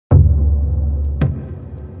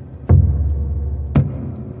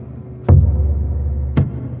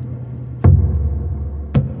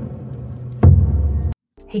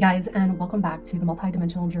Hey guys, and welcome back to the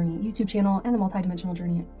Multidimensional Journey YouTube channel and the Multidimensional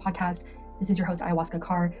Journey podcast. This is your host, Ayahuasca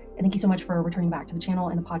Carr, and thank you so much for returning back to the channel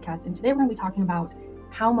and the podcast. And today we're going to be talking about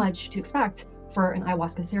how much to expect for an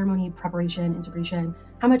ayahuasca ceremony, preparation, integration.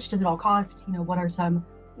 How much does it all cost? What are some,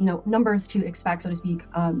 numbers to expect, so to speak.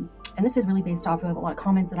 And this is really based off of a lot of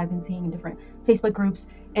comments that I've been seeing in different Facebook groups,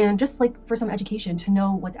 and just like for some education to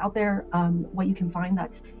know what's out there, what you can find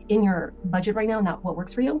that's in your budget right now and that what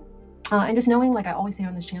works for you. And just knowing, like I always say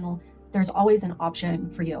on this channel, there's always an option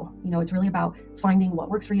for you. It's really about finding what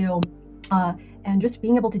works for you, and just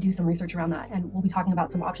being able to do some research around that. And we'll be talking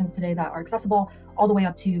about some options today that are accessible all the way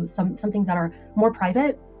up to some things that are more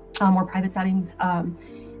private settings. And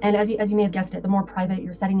as you may have guessed it, the more private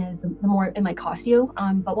your setting is, the more it might cost you.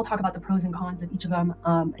 But we'll talk about the pros and cons of each of them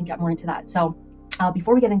and get more into that. So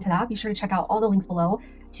before we get into that, be sure to check out all the links below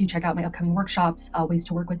to check out my upcoming workshops, ways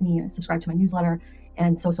to work with me, subscribe to my newsletter,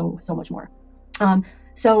 and so much more.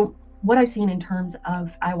 So what I've seen in terms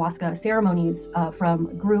of ayahuasca ceremonies,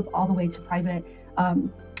 from group all the way to private,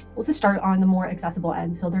 we'll just start on the more accessible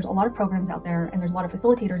end. So there's a lot of programs out there, and there's a lot of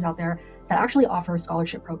facilitators out there that actually offer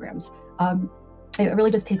scholarship programs. It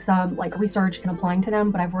really just takes some research and applying to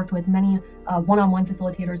them, but I've worked with many one-on-one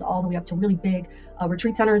facilitators all the way up to really big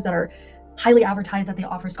retreat centers that are highly advertised that they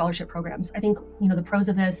offer scholarship programs. I think the pros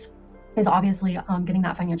of this is obviously getting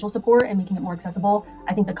that financial support and making it more accessible.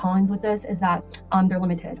 I think the cons with this is that they're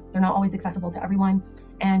limited. They're not always accessible to everyone,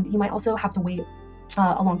 and you might also have to wait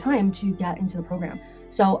a long time to get into the program.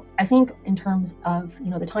 So I think in terms of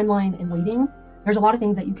the timeline and waiting, there's a lot of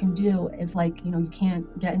things that you can do if you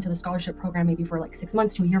can't get into the scholarship program maybe for 6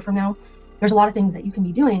 months to a year from now. There's a lot of things that you can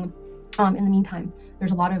be doing in the meantime.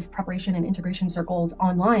 There's a lot of preparation and integration circles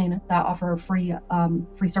online that offer free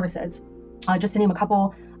services. Just to name a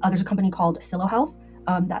couple, there's a company called Silo Health.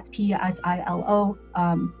 That's PSILO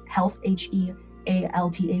Health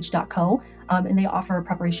HEALTH.co, and they offer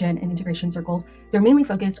preparation and integration circles. They're mainly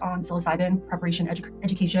focused on psilocybin preparation,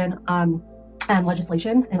 education, and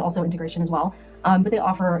legislation, and also integration as well. But they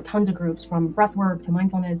offer tons of groups, from breathwork to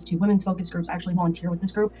mindfulness to women's focus groups. I actually volunteer with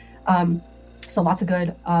this group, so lots of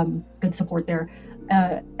good support there.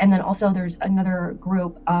 And then also there's another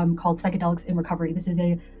group called Psychedelics in Recovery. This is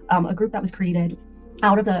a group that was created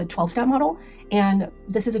out of the 12-step model. And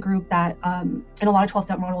this is a group that in a lot of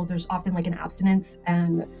 12-step models, there's often an abstinence,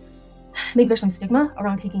 and maybe there's some stigma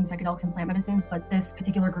around taking psychedelics and plant medicines. But this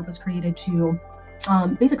particular group was created to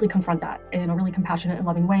basically confront that in a really compassionate and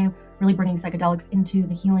loving way, really bringing psychedelics into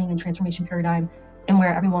the healing and transformation paradigm, and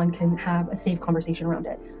where everyone can have a safe conversation around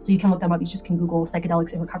it. So you can look them up. You just can Google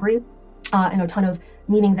Psychedelics in Recovery, and a ton of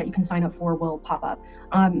meetings that you can sign up for will pop up.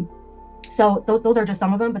 So those are just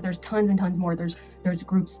some of them, but there's tons and tons more. There's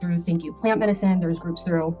groups through Thank You Plant Medicine. There's groups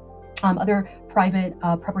through other private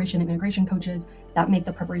preparation and integration coaches that make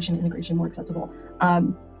the preparation and integration more accessible.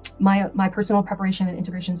 My personal preparation and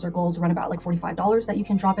integration circles run about $45 that you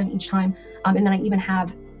can drop in each time. And then I even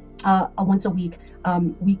have a once a week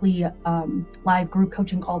weekly live group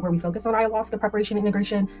coaching call where we focus on ayahuasca preparation and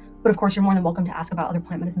integration. But of course, you're more than welcome to ask about other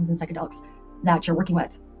plant medicines and psychedelics that you're working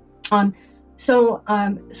with. So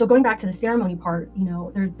going back to the ceremony part,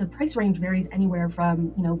 the price range varies anywhere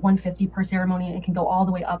from $150 per ceremony. It can go all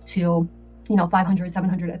the way up to $500,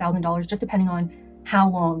 $700, $1,000, just depending on how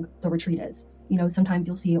long the retreat is. Sometimes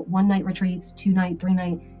you'll see 1-night retreats, 2-night,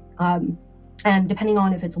 3-night, and depending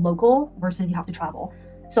on if it's local versus you have to travel.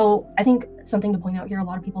 So I think something to point out here, a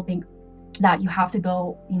lot of people think that you have to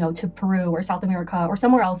go, to Peru or South America or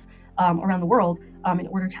somewhere else around the world in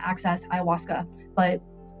order to access ayahuasca. But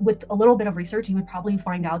with a little bit of research, you would probably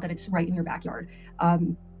find out that it's right in your backyard.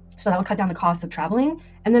 So that would cut down the cost of traveling.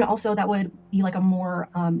 And then also that would be a more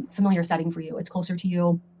familiar setting for you. It's closer to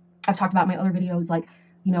you. I've talked about in my other videos,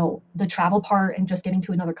 the travel part and just getting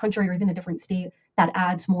to another country or even a different state, that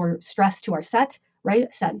adds more stress to our set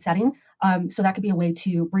and setting. So that could be a way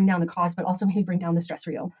to bring down the cost, but also maybe bring down the stress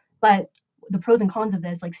for you. But the pros and cons of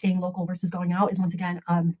this, staying local versus going out, is once again,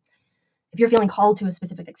 if you're feeling called to a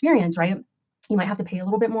specific experience, right, you might have to pay a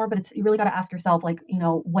little bit more, but you really got to ask yourself,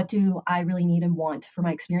 what do I really need and want for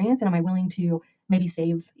my experience? And am I willing to maybe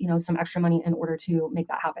save, some extra money in order to make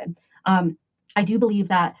that happen? I do believe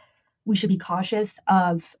that we should be cautious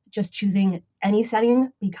of just choosing any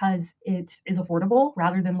setting because it is affordable,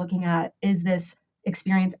 rather than looking at, is this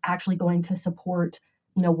experience actually going to support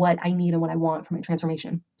what I need and what I want for my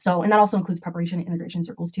transformation? So, and that also includes preparation and integration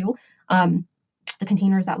circles too. The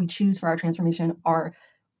containers that we choose for our transformation are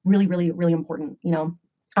really, really, really important,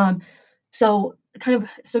 So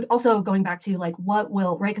also going back to what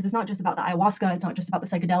will, right? Because it's not just about the ayahuasca, it's not just about the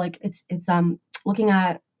psychedelic. It's looking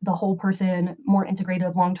at the whole person, more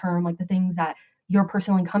integrative, long term, the things that you're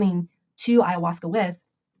personally coming to ayahuasca with.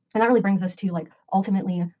 And that really brings us to like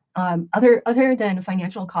ultimately other than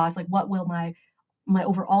financial costs, like what will my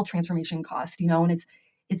overall transformation cost, and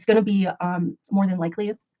it's going to be more than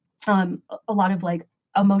likely a lot of like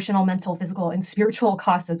emotional, mental, physical, and spiritual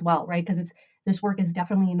costs as well, right? Because it's this work is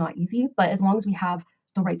definitely not easy, but as long as we have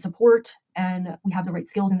the right support and we have the right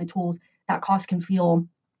skills and the tools, that cost can feel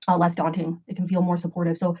less daunting. It can feel more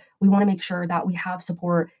supportive. So we want to make sure that we have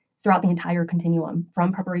support throughout the entire continuum,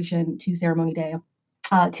 from preparation to ceremony day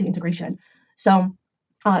to integration. So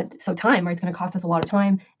time, right? It's going to cost us a lot of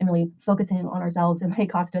time, and really focusing on ourselves. It might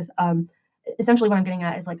cost us essentially what I'm getting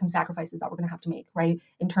at is like some sacrifices that we're going to have to make, right?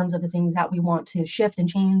 In terms of the things that we want to shift and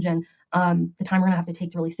change, and the time we're going to have to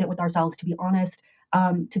take to really sit with ourselves, to be honest,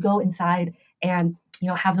 to go inside and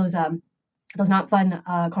have those not fun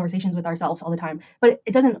conversations with ourselves all the time. But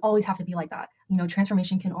it doesn't always have to be like that.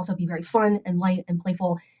 Transformation can also be very fun and light and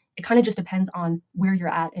playful. It kind of just depends on where you're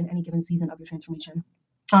at in any given season of your transformation.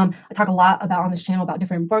 I talk a lot about on this channel about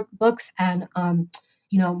different books and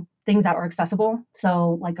things that are accessible.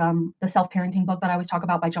 So like the self-parenting book that I always talk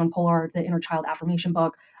about by John Pollard, the inner child affirmation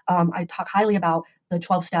book. I talk highly about the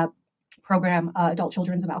 12-step program, adult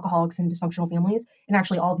children's of alcoholics and dysfunctional families. And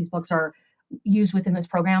actually all of these books are used within this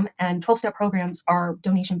program, and 12-step programs are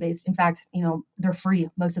donation based. In fact, they're free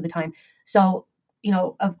most of the time. So,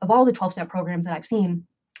 of all the 12-step programs that I've seen,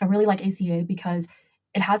 I really like ACA because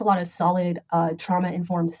it has a lot of solid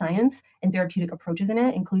trauma-informed science and therapeutic approaches in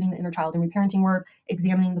it, including the inner child and reparenting work,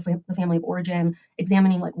 examining the family of origin,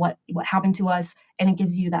 examining like what happened to us, and it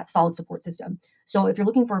gives you that solid support system. So if you're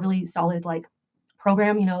looking for a really solid like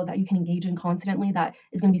program, that you can engage in constantly, that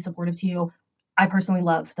is going to be supportive to you, I personally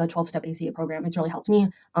love the 12-step ACA program. It's really helped me.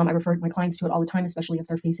 I refer my clients to it all the time, especially if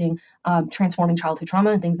they're facing transforming childhood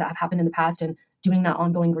trauma and things that have happened in the past and doing that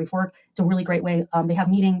ongoing grief work. It's a really great way. They have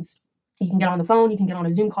meetings. You can get on the phone. You can get on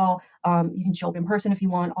a Zoom call. You can show up in person if you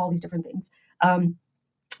want, all these different things.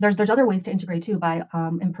 There's other ways to integrate too by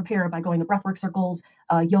and prepare by going to breathwork circles,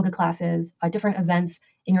 yoga classes, different events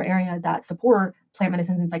in your area that support plant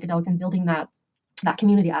medicines and psychedelics, and building that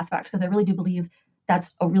community aspect. Because I really do believe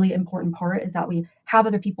that's a really important part, is that we have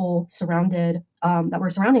other people surrounded, that we're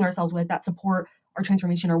surrounding ourselves with, that support our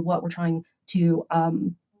transformation or what we're trying to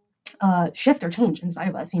shift or change inside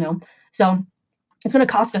of us, So it's going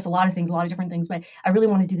to cost us a lot of things, a lot of different things. But I really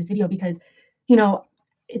want to do this video because,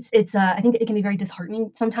 it's I think it can be very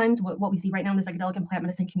disheartening sometimes what we see right now in the psychedelic and plant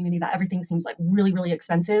medicine community, that everything seems like really, really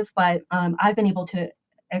expensive. But I've been able to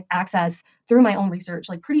access through my own research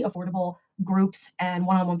like pretty affordable groups and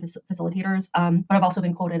one-on-one facilitators. But I've also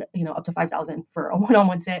been quoted, up to $5,000 for a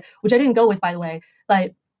one-on-one sit, which I didn't go with, by the way.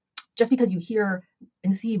 But just because you hear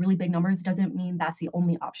and see really big numbers doesn't mean that's the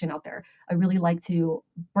only option out there. I really like to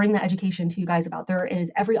bring the education to you guys about there is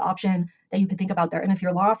every option that you could think about there. And if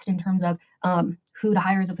you're lost in terms of who to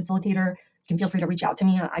hire as a facilitator, you can feel free to reach out to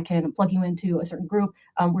me. I can plug you into a certain group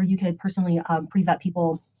where you could personally pre-vet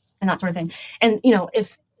people and that sort of thing. And,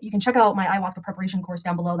 if you can check out my ayahuasca preparation course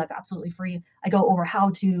down below, that's absolutely free. I go over how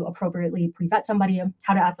to appropriately pre-vet somebody,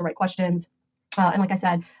 how to ask the right questions. And like I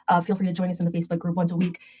said, feel free to join us in the Facebook group once a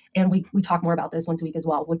week. And we talk more about this once a week as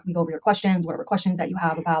well. We go over your questions, whatever questions that you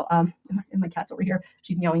have about, and my cat's over here,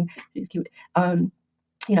 she's meowing, she's cute. So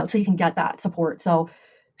you can get that support. So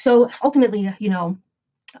ultimately,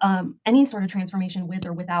 any sort of transformation with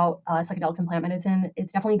or without psychedelics and plant medicine,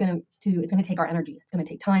 it's definitely going to take our energy. It's going to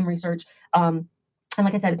take time, research. And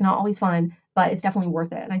like I said, it's not always fun, but it's definitely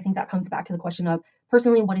worth it. And I think that comes back to the question of,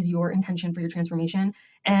 personally, what is your intention for your transformation?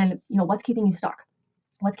 And, what's keeping you stuck?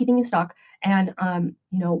 What's keeping you stuck? And,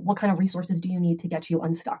 what kind of resources do you need to get you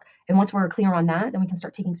unstuck? And once we're clear on that, then we can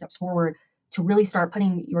start taking steps forward to really start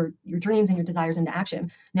putting your dreams and your desires into action.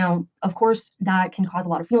 Now, of course, that can cause a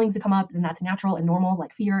lot of feelings to come up, and that's natural and normal,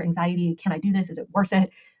 like fear, anxiety. Can I do this? Is it worth it?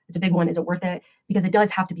 It's a big one. Is it worth it? Because it does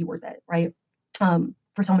have to be worth it, right?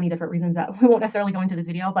 For so many different reasons that we won't necessarily go into this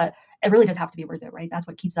video, but it really does have to be worth it, right? That's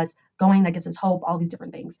what keeps us going, that gives us hope, all these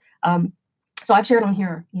different things. So I've shared on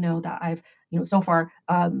here, that I've, so far,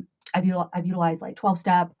 I've utilized like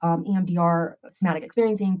 12-step, EMDR, somatic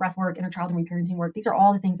experiencing, breath work, inner child and reparenting work. These are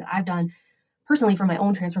all the things that I've done personally for my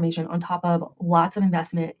own transformation, on top of lots of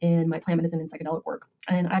investment in my plant medicine and psychedelic work.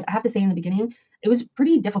 And I have to say, in the beginning, it was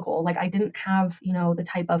pretty difficult. Like I didn't have, the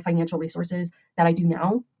type of financial resources that I do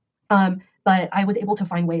now. But I was able to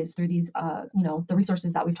find ways through these, the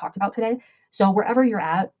resources that we've talked about today. So wherever you're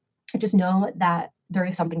at, just know that there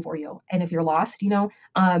is something for you. And if you're lost,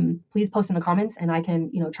 please post in the comments and I can,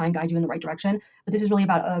 try and guide you in the right direction. But this is really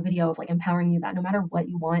about a video of like empowering you that no matter what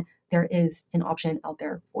you want, there is an option out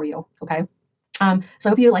there for you. Okay. So I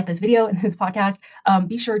hope you like this video and this podcast.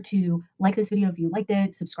 Be sure to like this video if you liked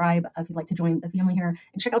it, subscribe if you'd like to join the family here,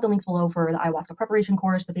 and check out the links below for the ayahuasca preparation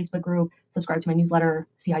course, the Facebook group, subscribe to my newsletter,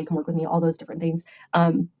 see how you can work with me, all those different things.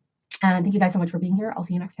 And thank you guys so much for being here. I'll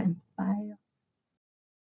see you next time. Bye.